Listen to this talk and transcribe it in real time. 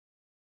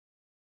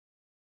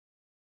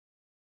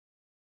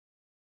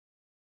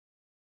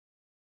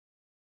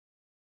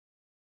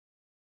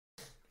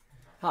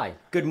Hi,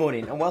 good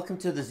morning, and welcome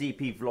to the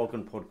ZP Vlog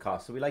and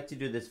Podcast. So we like to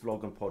do this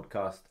vlog and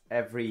podcast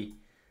every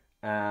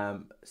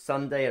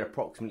Sunday at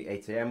approximately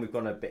 8 a.m. We've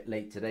gone a bit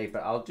late today,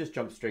 but I'll just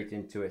jump straight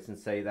into it and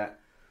say that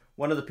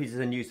one of the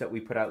pieces of news that we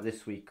put out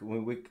this week,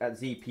 at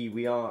ZP,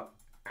 we are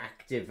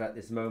active at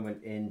this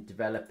moment in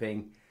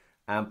developing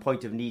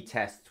point of need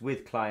tests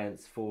with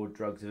clients for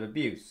drugs of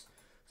abuse.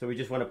 So we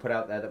just want to put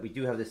out there that we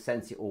do have this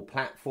Sense It All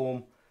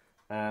platform.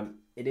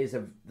 It is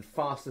the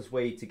fastest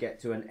way to get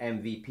to an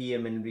MVP, a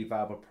minimally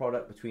viable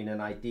product, between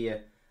an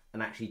idea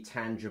and actually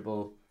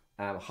tangible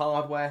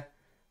hardware.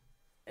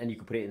 And you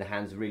can put it in the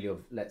hands really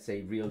of, let's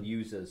say, real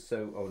users.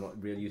 So, or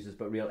not real users,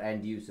 but real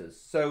end users.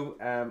 So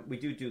we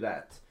do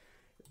that.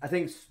 I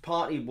think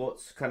partly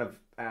what's kind of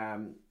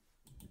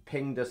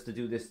pinged us to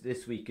do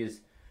this week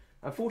is,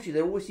 unfortunately,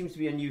 there always seems to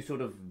be a new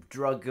sort of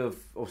drug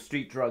or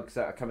street drugs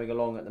that are coming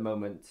along at the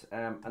moment.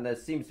 And there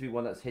seems to be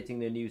one that's hitting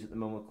the news at the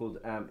moment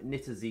called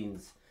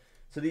nitazines.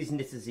 So these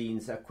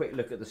nitazines, a quick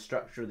look at the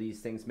structure of these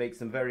things makes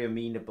them very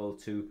amenable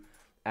to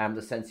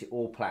the Sense It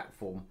All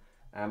platform.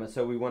 And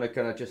so we want to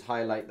kind of just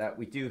highlight that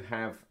we do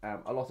have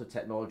a lot of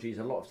technologies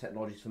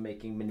for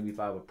making minimally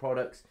viable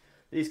products.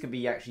 These can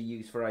be actually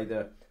used for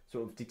either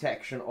sort of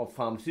detection of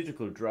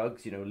pharmaceutical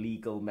drugs,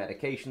 legal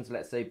medications,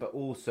 let's say, but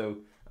also,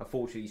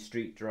 unfortunately,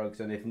 street drugs.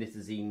 And if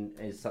nitazene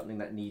is something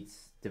that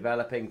needs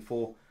developing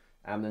for,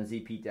 then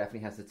ZP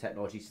definitely has the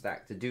technology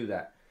stack to do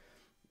that.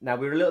 Now,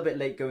 we were a little bit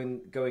late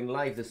going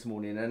live this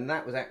morning, and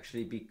that was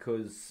actually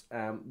because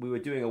we were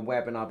doing a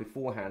webinar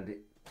beforehand.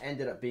 It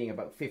ended up being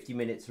about 50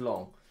 minutes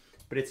long,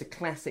 but it's a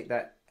classic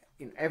that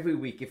every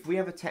week, if we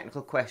have a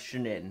technical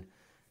question in,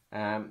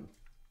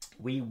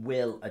 we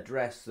will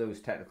address those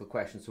technical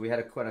questions. So we had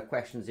a kind of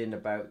questions in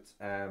about,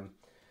 and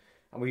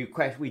we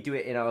do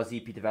it in our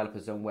ZP Developer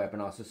Zone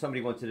webinar. So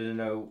somebody wanted to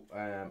know,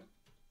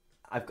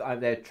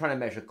 they're trying to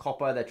measure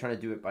copper. They're trying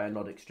to do it by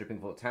anodic stripping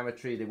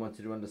voltammetry. They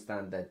wanted to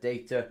understand their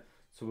data.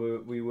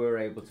 So we were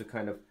able to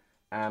kind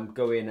of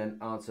go in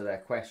and answer their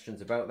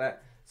questions about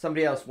that.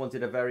 Somebody else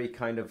wanted a very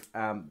kind of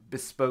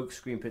bespoke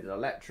screen printed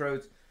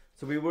electrodes.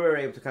 So we were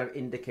able to kind of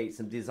indicate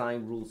some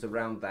design rules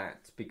around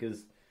that,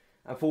 because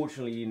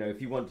unfortunately,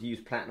 if you want to use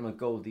platinum and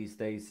gold these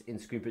days in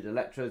screen printed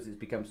electrodes, it's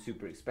become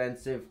super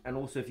expensive. And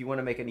also, if you want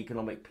to make an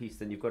economic piece,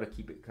 then you've got to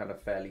keep it kind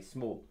of fairly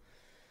small.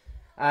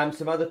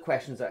 Some other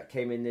questions that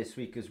came in this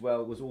week as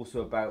well was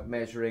also about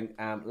measuring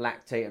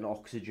lactate and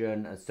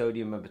oxygen and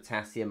sodium and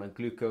potassium and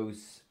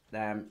glucose.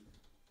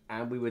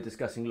 And we were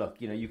discussing, look,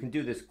 you can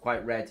do this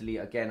quite readily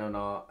again on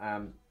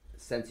our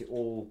Sense It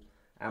All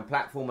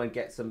platform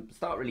and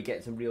start really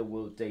getting some real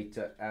world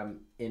data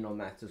in on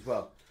that as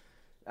well.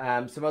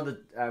 Some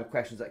other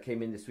questions that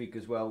came in this week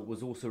as well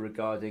was also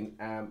regarding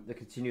the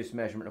continuous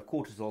measurement of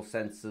cortisol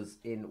sensors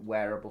in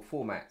wearable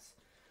formats.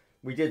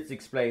 We did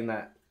explain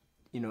that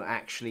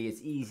actually it's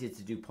easier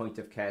to do point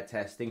of care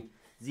testing.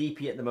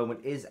 ZP at the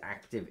moment is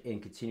active in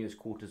continuous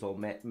cortisol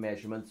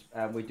measurements.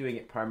 We're doing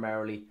it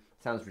primarily,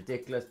 sounds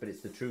ridiculous, but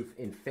it's the truth,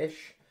 in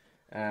fish.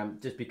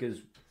 Just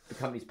because the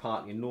company's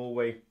partly in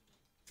Norway,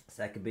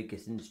 second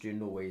biggest industry in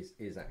Norway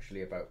is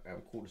actually about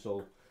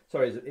cortisol.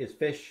 Sorry, is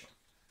fish.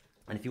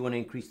 And if you want to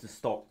increase the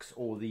stocks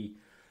or the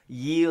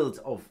yield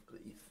of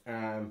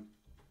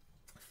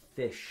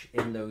fish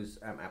in those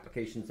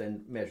applications,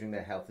 then measuring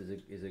their health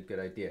is a good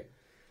idea.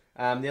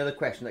 The other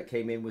question that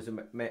came in was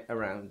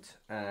around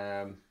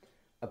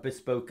a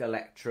bespoke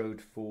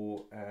electrode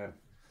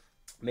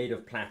made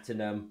of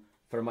platinum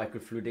for a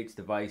microfluidics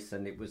device,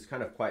 and it was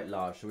kind of quite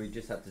large. So we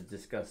just had to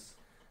discuss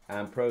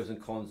pros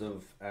and cons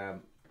of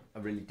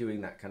really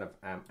doing that kind of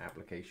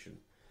application.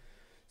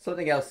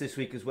 Something else this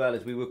week as well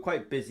is we were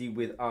quite busy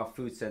with our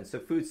FoodSense. So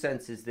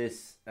FoodSense is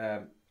this,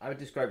 I would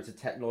describe it as a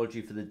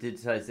technology for the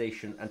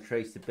digitization and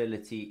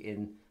traceability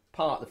in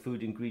part the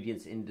food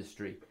ingredients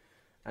industry.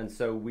 And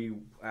so we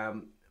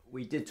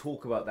did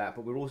talk about that,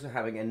 but we're also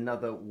having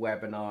another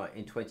webinar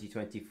in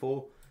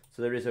 2024.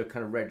 So there is a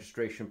kind of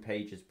registration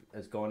page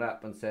has gone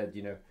up and said,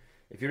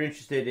 if you're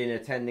interested in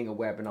attending a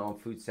webinar on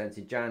FoodSense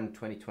in Jan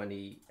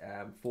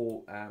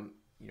 2024,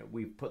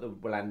 we've put the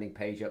landing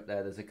page up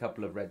there. There's a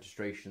couple of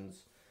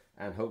registrations,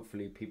 and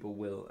hopefully people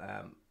will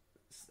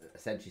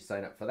essentially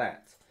sign up for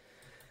that.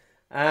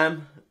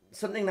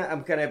 Something that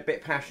I'm kind of a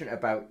bit passionate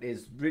about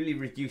is really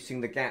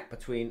reducing the gap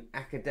between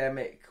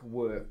academic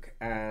work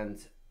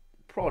and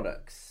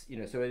products.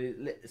 So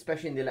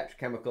especially in the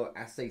electrochemical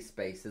assay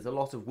space, there's a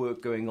lot of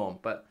work going on,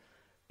 but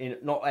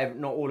not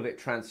all of it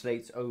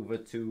translates over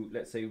to,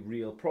 let's say,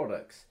 real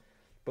products.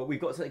 But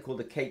we've got something called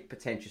the CATE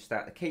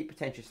potentiostat. The CATE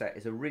potentiostat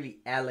is a really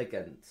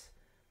elegant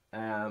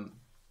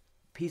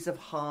piece of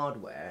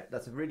hardware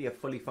that's really a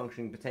fully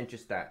functioning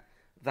potentiostat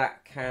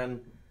that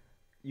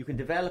you can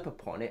develop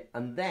upon it,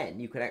 and then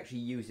you can actually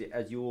use it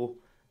as your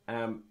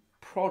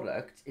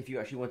product if you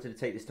actually wanted to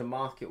take this to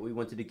market, or you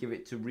wanted to give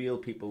it to real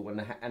people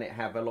and it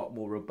have a lot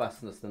more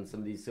robustness than some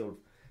of these sort of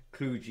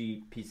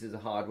kludgy pieces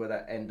of hardware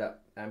that end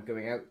up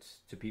going out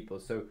to people.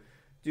 So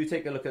do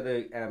take a look at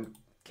the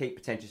CATE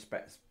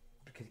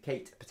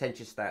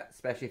potentiostat,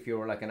 especially if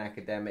you're like an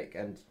academic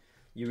and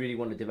you really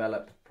want to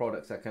develop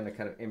products that kind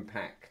of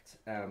impact,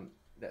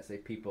 let's say,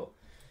 people.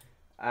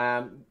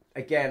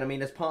 Again, I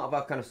mean, as part of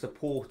our kind of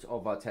support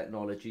of our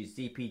technology,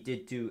 ZP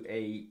did do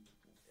a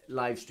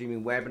live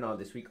streaming webinar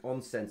this week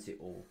on Sense It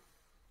All.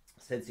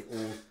 Sense It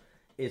All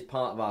is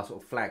part of our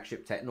sort of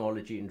flagship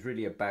technology and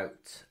really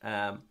about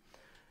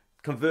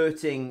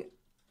converting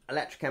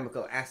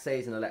electrochemical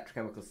assays and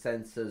electrochemical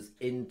sensors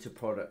into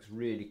products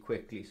really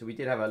quickly. So we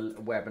did have a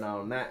webinar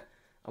on that,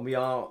 and we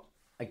are,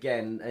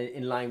 again,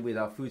 in line with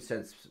our food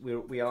sense,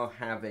 we are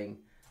having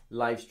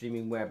live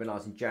streaming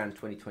webinars in Jan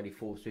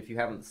 2024. So if you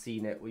haven't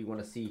seen it or you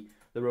want to see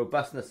the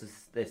robustness of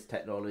this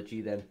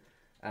technology, then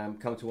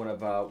come to one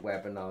of our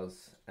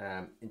webinars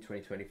in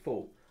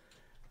 2024.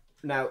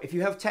 Now, if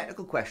you have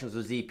technical questions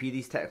with ZP,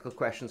 these technical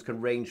questions can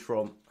range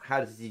from how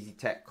does it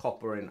detect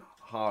copper in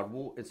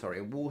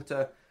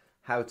water,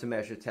 how to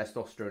measure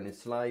testosterone in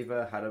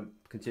saliva, how to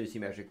continuously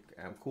measure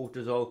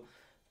cortisol,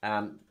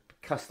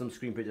 custom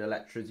screen printed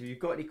electrodes. If you've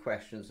got any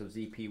questions of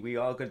ZP, we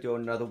are going to do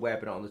another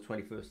webinar on the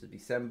 21st of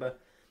December.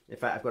 In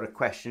fact, I've got a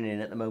question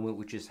in at the moment,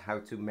 which is how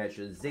to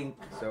measure zinc.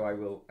 So I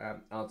will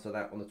answer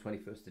that on the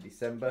 21st of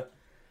December.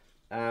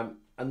 And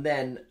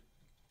then,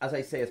 as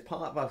I say, as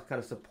part of our kind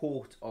of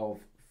support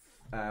of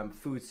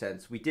Food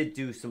Sense, we did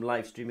do some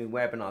live streaming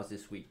webinars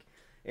this week.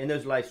 In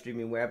those live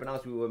streaming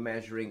webinars, we were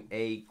measuring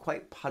a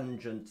quite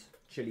pungent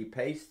chili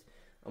paste,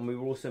 and we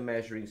were also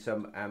measuring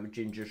some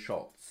ginger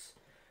shots.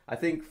 I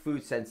think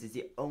Food Sense is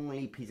the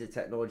only piece of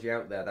technology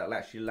out there that will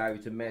actually allow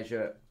you to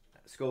measure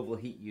Scoville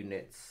heat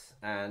units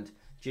and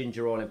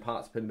ginger oil in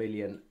parts per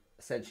million,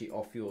 essentially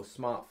off your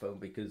smartphone,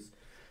 because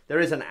there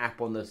is an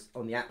app on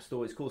the App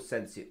Store. It's called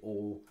Sense It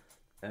All.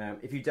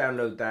 If you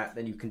download that,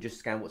 then you can just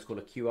scan what's called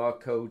a QR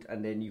code,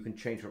 and then you can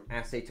change from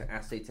assay to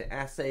assay to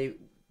assay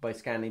by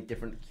scanning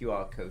different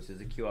QR codes. There's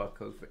a QR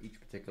code for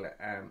each particular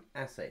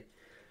assay.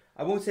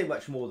 I won't say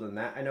much more than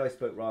that. I know I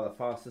spoke rather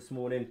fast this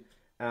morning,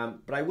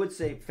 but I would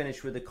say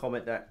finish with a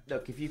comment that,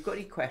 look, if you've got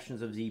any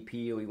questions of ZP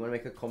or you want to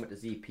make a comment to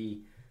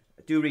ZP,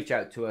 do reach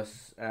out to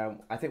us.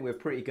 I think we're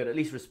pretty good at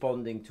least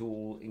responding to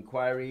all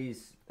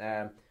inquiries.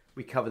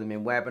 We cover them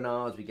in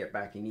webinars, we get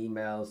back in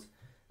emails.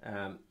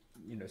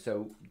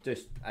 So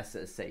just, as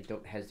I say,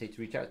 don't hesitate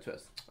to reach out to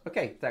us.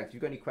 Okay, thanks. If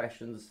you've got any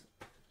questions,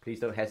 please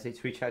don't hesitate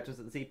to reach out to us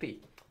at the ZP.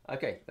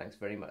 Okay, thanks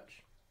very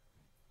much.